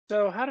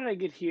So how did I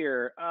get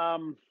here?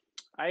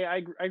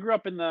 I grew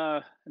up in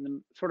the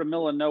sort of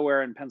middle of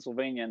nowhere in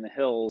Pennsylvania in the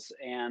hills,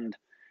 and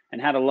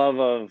had a love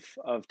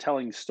of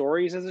telling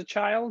stories as a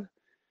child.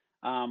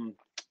 Um,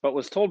 but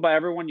was told by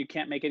everyone you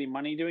can't make any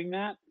money doing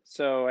that.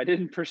 So I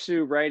didn't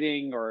pursue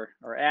writing or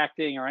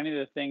acting or any of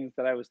the things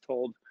that I was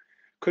told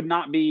could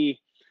not be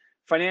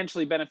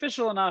financially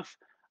beneficial enough.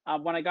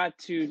 When I got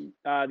to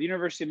the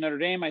University of Notre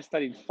Dame, I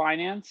studied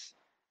finance,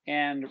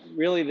 and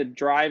really the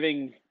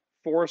driving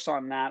force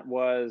on that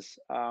was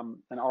an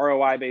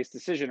ROI based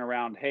decision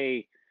around,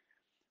 hey,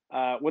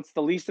 what's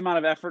the least amount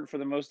of effort for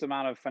the most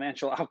amount of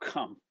financial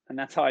outcome? And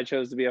that's how I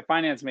chose to be a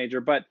finance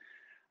major. But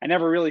I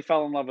never really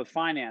fell in love with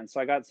finance, so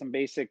I got some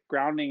basic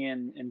grounding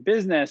in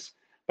business,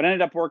 but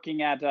ended up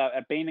working at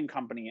Bain and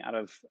Company out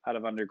of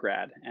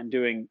undergrad and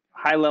doing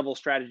high level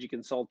strategy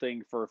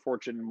consulting for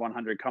Fortune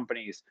 100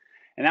 companies,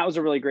 and that was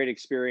a really great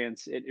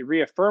experience. It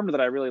reaffirmed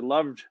that I really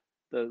loved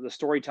the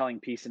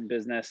storytelling piece in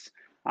business.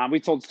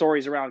 We told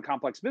stories around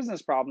complex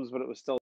business problems, but it was still